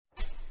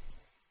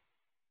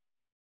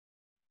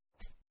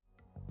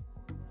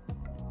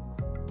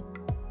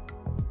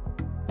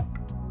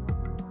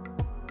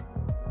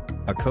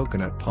A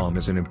coconut palm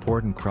is an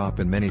important crop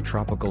in many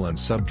tropical and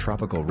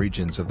subtropical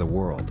regions of the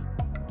world.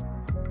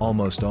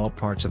 Almost all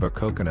parts of a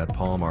coconut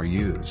palm are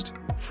used: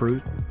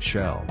 fruit,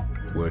 shell,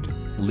 wood,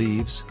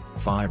 leaves,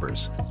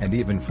 fibers, and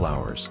even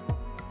flowers.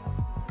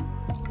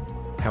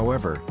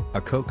 However,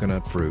 a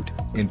coconut fruit,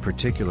 in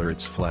particular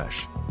its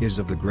flesh, is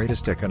of the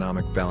greatest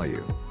economic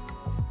value.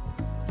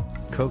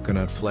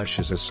 Coconut flesh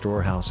is a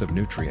storehouse of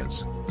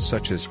nutrients,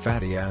 such as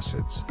fatty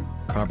acids,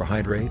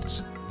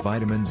 carbohydrates,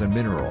 vitamins and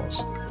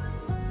minerals.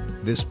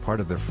 This part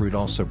of the fruit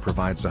also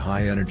provides a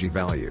high energy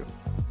value.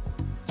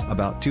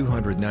 About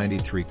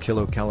 293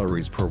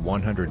 kilocalories per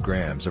 100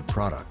 grams of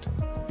product.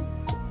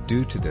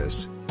 Due to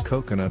this,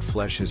 coconut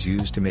flesh is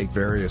used to make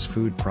various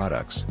food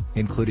products,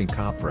 including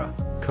copra,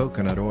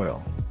 coconut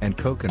oil, and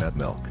coconut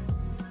milk.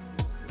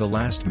 The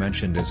last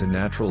mentioned is a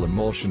natural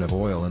emulsion of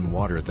oil and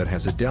water that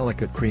has a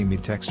delicate creamy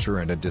texture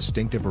and a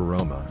distinctive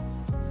aroma.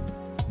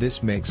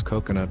 This makes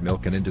coconut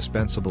milk an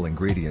indispensable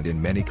ingredient in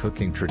many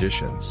cooking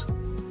traditions.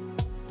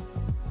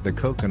 The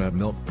coconut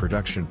milk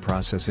production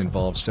process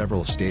involves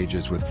several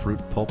stages, with fruit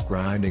pulp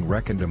grinding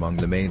reckoned among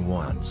the main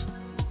ones.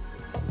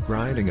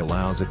 Grinding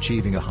allows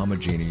achieving a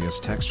homogeneous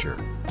texture,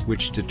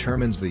 which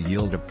determines the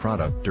yield of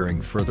product during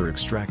further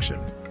extraction.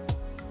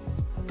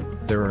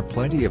 There are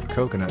plenty of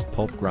coconut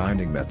pulp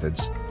grinding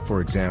methods, for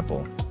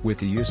example, with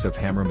the use of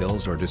hammer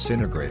mills or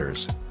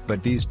disintegrators,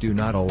 but these do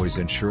not always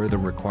ensure the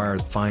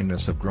required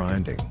fineness of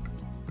grinding.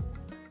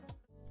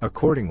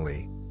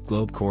 Accordingly,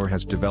 GlobeCore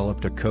has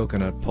developed a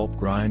coconut pulp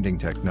grinding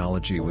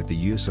technology with the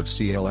use of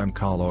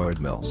colloid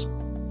mills.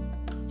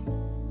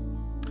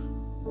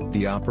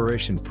 The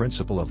operation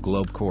principle of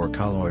GlobeCore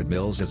colloid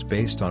mills is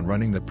based on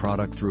running the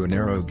product through a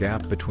narrow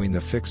gap between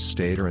the fixed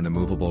stator and the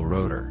movable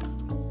rotor.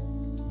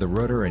 The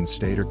rotor and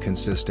stator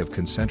consist of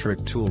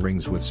concentric tool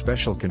rings with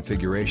special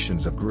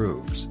configurations of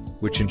grooves,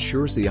 which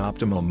ensures the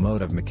optimal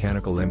mode of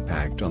mechanical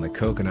impact on the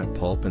coconut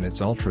pulp and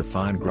its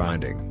ultra-fine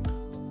grinding.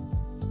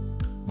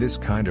 This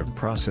kind of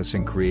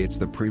processing creates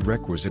the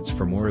prerequisites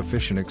for more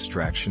efficient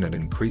extraction and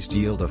increased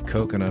yield of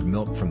coconut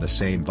milk from the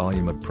same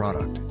volume of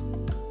product.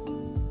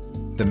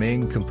 The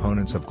main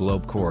components of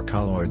GlobeCore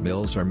colloid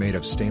mills are made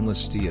of stainless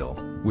steel,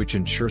 which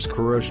ensures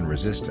corrosion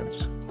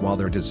resistance, while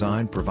their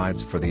design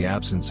provides for the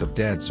absence of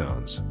dead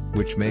zones,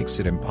 which makes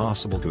it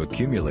impossible to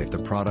accumulate the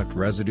product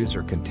residues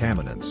or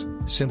contaminants,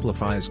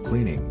 simplifies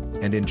cleaning,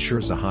 and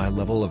ensures a high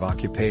level of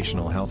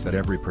occupational health at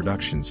every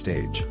production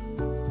stage.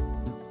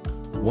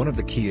 One of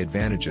the key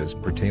advantages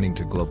pertaining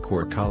to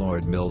GlobeCore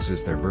colloid mills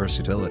is their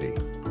versatility.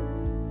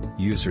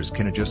 Users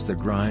can adjust the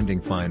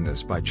grinding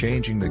fineness by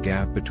changing the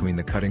gap between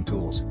the cutting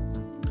tools.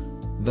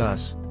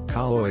 Thus,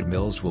 colloid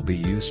mills will be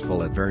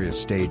useful at various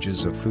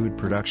stages of food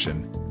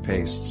production: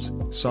 pastes,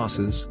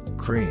 sauces,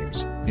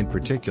 creams, in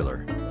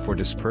particular, for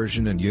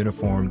dispersion and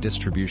uniform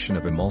distribution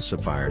of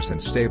emulsifiers and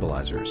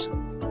stabilizers.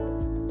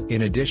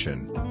 In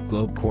addition,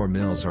 GlobeCore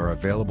mills are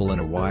available in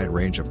a wide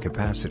range of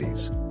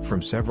capacities, from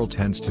several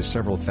tens to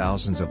several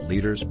thousands of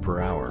liters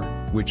per hour,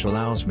 which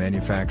allows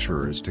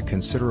manufacturers to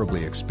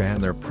considerably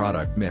expand their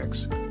product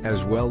mix,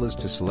 as well as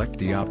to select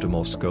the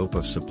optimal scope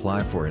of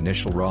supply for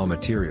initial raw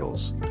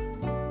materials.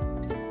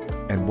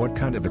 And what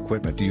kind of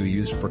equipment do you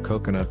use for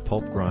coconut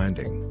pulp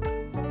grinding?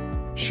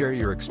 Share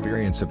your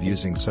experience of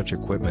using such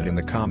equipment in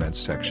the comments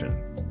section.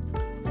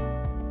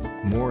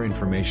 More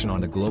information on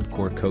the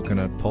GlobeCore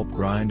coconut pulp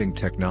grinding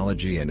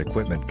technology and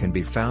equipment can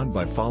be found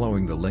by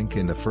following the link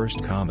in the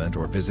first comment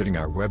or visiting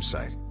our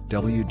website,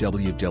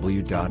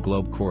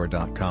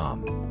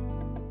 www.globecore.com.